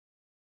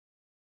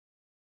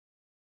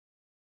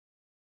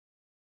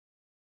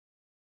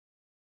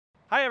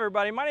Hi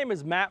everybody, my name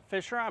is Matt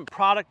Fisher. I'm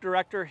product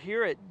director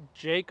here at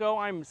Jayco.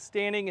 I'm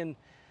standing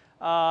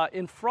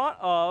in front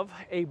of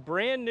a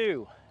brand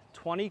new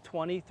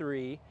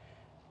 2023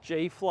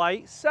 Jay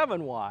Flight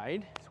 7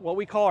 wide. It's what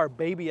we call our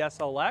baby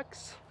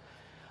SLX.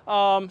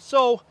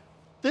 So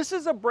this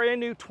is a brand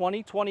new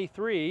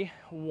 2023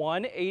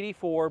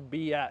 184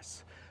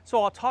 BS.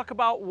 So I'll talk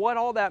about what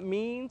all that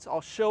means. I'll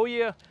show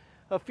you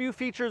a few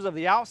features of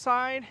the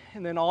outside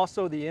and then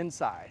also the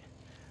inside.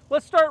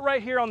 Let's start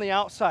right here on the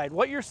outside.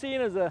 What you're seeing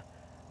is a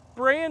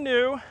brand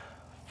new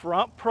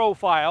front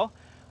profile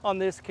on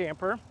this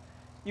camper.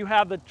 You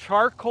have the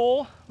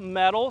charcoal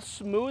metal,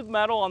 smooth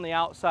metal on the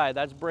outside.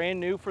 That's brand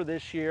new for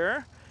this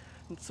year.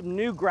 And some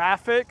new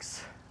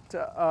graphics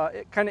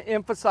to kind of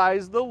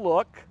emphasize the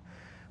look.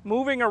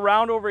 Moving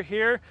around over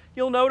here,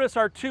 you'll notice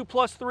our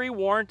 2+3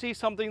 warranty,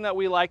 something that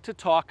we like to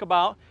talk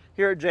about.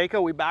 Here at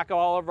Jayco, we back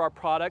all of our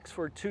products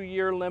for a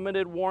 2-year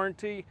limited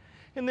warranty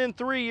and then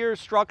 3 years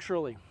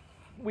structurally.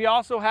 We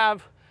also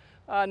have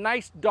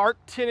nice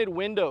dark tinted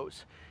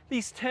windows.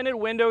 These tinted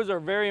windows are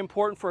very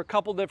important for a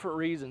couple different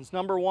reasons.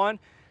 Number one,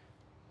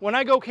 when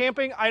I go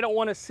camping, I don't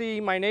want to see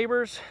my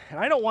neighbors and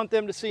I don't want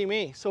them to see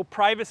me. So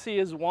privacy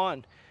is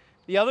one.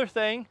 The other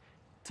thing,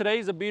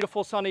 today's a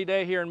beautiful sunny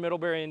day here in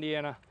Middlebury,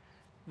 Indiana.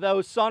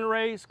 Those sun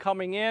rays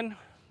coming in,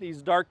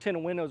 these dark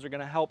tinted windows are going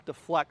to help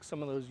deflect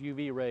some of those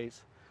UV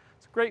rays.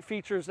 It's great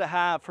features to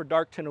have for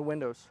dark tinted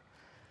windows.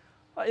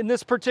 In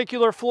this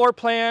particular floor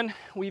plan,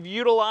 we've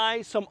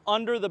utilized some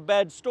under the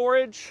bed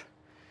storage.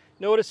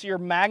 Notice your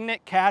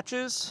magnet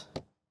catches.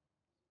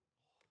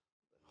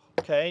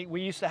 Okay,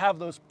 we used to have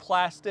those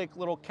plastic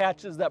little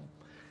catches that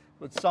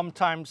would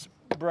sometimes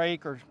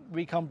break or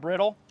become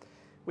brittle.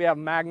 We have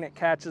magnet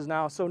catches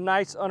now, so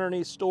nice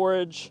underneath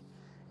storage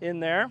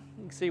in there.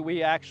 You can see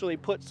we actually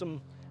put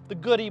the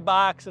goodie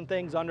box and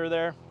things under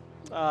there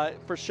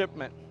for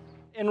shipment.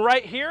 And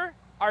right here,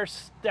 our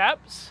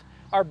steps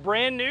are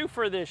brand new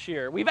for this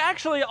year. We've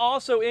actually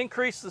also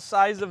increased the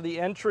size of the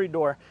entry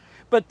door,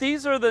 but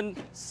these are the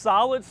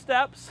solid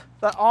steps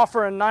that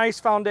offer a nice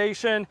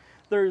foundation.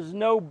 There's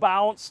no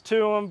bounce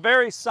to them,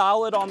 very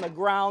solid on the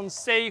ground,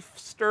 safe,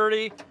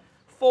 sturdy,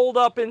 fold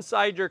up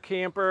inside your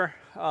camper.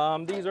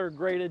 These are a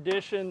great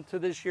addition to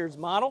this year's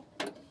model.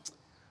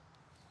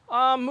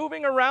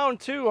 Moving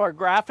around too, our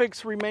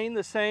graphics remain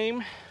the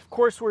same. Of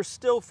course, we're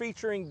still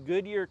featuring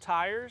Goodyear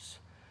tires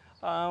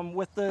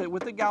with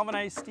the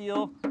galvanized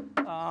steel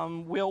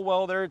wheel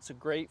well there. It's a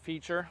great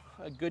feature.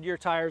 Goodyear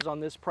tires on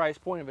this price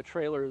point of a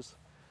trailer is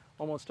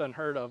almost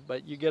unheard of,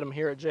 but you get them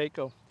here at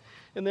Jayco.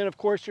 And then of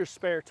course your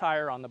spare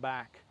tire on the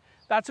back.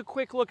 That's a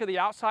quick look at the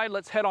outside.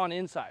 Let's head on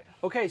inside.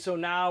 Okay, so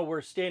now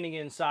we're standing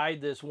inside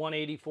this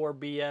 184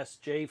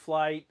 BS Jay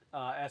Flight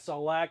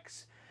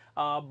SLX.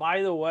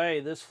 By the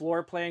way, this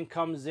floor plan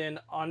comes in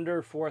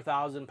under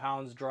 4,000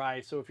 pounds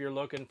dry. So if you're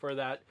looking for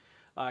that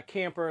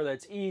camper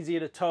that's easy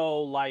to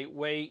tow,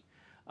 lightweight,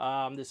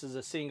 this is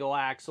a single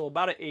axle,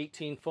 about an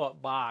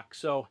 18-foot box.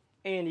 So,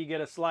 and you get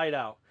a slide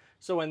out.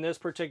 So in this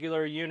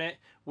particular unit,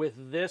 with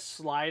this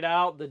slide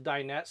out, the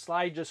dinette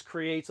slide just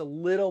creates a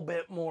little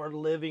bit more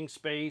living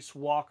space,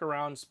 walk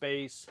around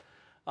space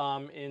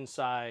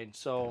inside.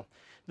 So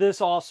this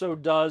also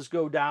does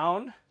go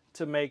down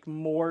to make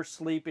more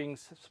sleeping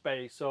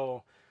space.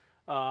 So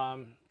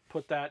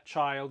put that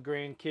child,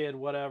 grandkid,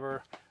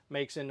 whatever,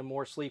 makes into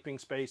more sleeping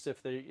space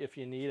if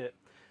you need it.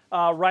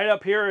 Right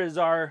up here is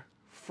our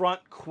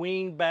front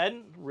queen bed,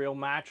 real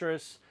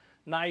mattress,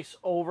 nice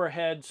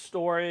overhead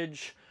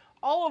storage.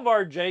 All of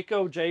our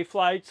Jayco Jay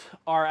Flights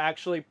are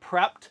actually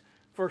prepped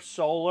for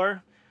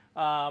solar.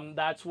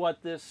 That's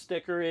what this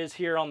sticker is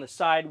here on the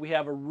side. We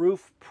have a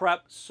roof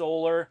prep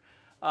solar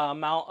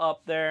mount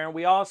up there.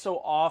 We also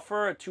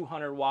offer a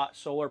 200-watt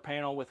solar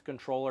panel with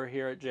controller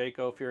here at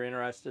Jayco if you're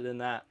interested in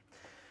that.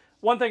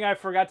 One thing I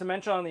forgot to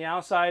mention on the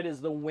outside is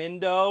the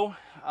window.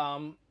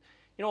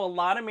 You know, a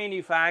lot of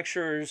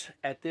manufacturers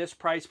at this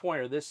price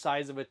point or this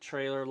size of a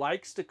trailer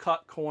likes to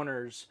cut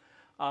corners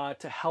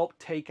to help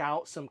take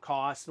out some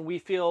costs. And we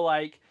feel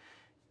like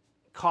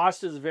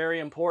cost is very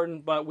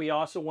important, but we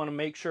also want to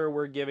make sure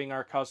we're giving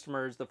our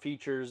customers the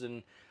features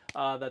and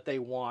that they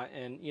want.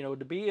 And, you know,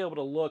 to be able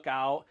to look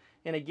out,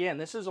 and again,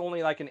 this is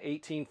only like an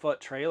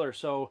 18-foot trailer.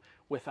 So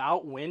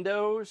without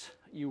windows,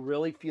 you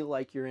really feel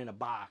like you're in a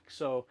box.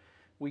 So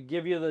we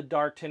give you the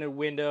dark tinted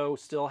window,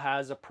 still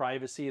has a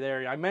privacy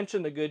there. I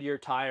mentioned the Goodyear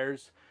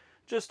tires,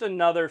 just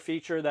another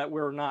feature that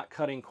we're not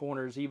cutting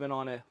corners even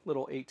on a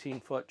little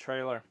 18-foot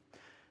trailer.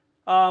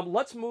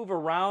 Let's move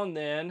around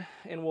then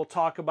and we'll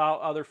talk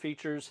about other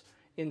features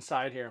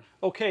inside here.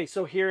 Okay,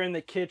 so here in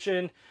the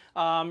kitchen,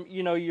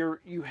 you know,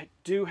 you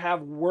do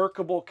have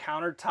workable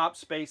countertop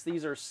space.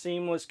 These are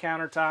seamless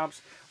countertops,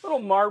 little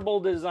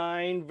marble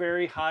design,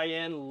 very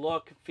high-end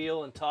look,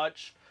 feel, and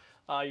touch.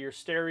 Your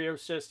stereo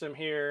system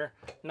here,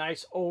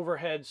 nice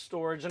overhead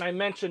storage. And I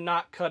mentioned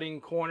not cutting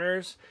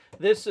corners.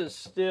 This is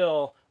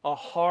still a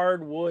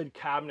hardwood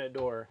cabinet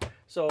door.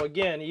 So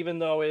again, even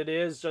though it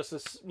is just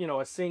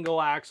a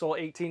single axle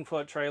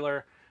 18-foot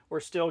trailer, we're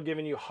still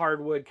giving you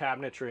hardwood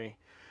cabinetry.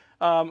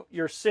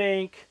 Your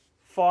sink,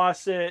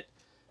 faucet,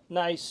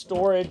 nice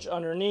storage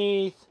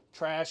underneath,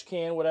 trash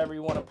can, whatever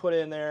you want to put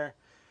in there.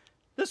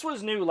 This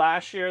was new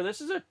last year. This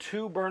is a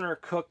 2-burner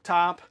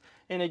cooktop.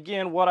 And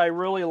again, what I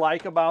really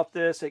like about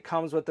this, it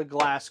comes with the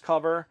glass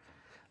cover.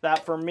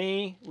 That for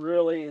me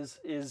really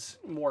is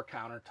more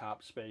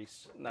countertop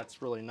space. And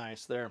that's really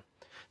nice there.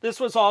 This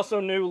was also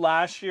new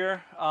last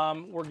year.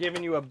 We're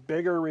giving you a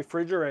bigger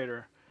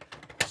refrigerator.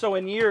 So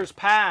in years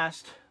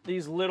past,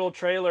 these little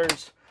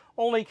trailers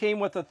only came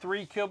with a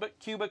 3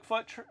 cubic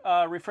foot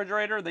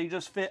refrigerator. They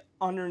just fit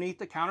underneath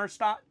the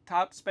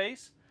countertop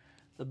space.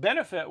 The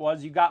benefit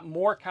was you got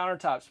more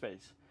countertop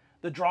space.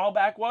 The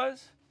drawback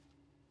was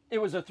it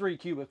was a 3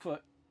 cubic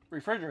foot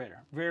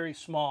refrigerator, very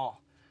small.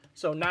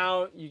 So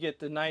now you get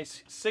the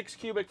nice 6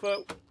 cubic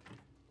foot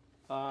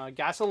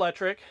gas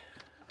electric.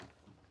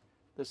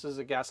 This is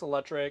a gas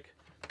electric,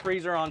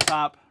 freezer on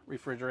top,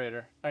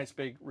 refrigerator, nice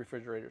big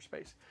refrigerator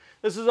space.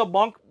 This is a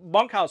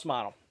bunkhouse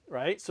model,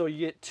 right? So you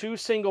get 2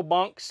 single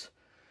bunks,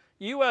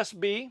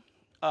 USB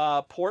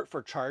port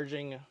for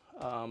charging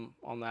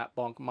on that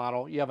bunk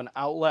model. You have an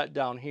outlet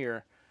down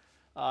here,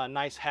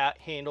 nice hat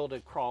handle to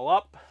crawl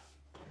up.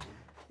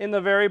 In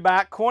the very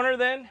back corner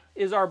then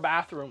is our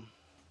bathroom.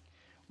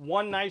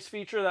 One nice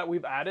feature that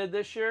we've added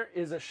this year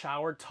is a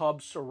shower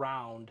tub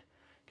surround.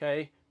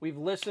 Okay, we've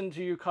listened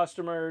to you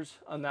customers,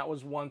 and that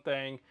was one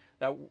thing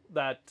that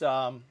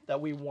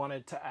we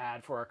wanted to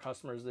add for our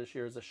customers this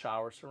year is a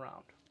shower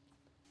surround.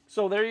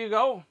 So there you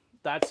go.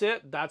 That's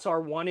it. That's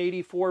our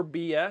 184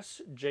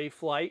 BS Jay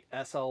Flight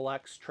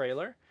SLX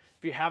trailer.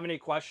 If you have any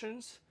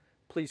questions,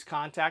 please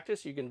contact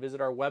us. You can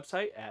visit our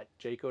website at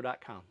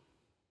jayco.com.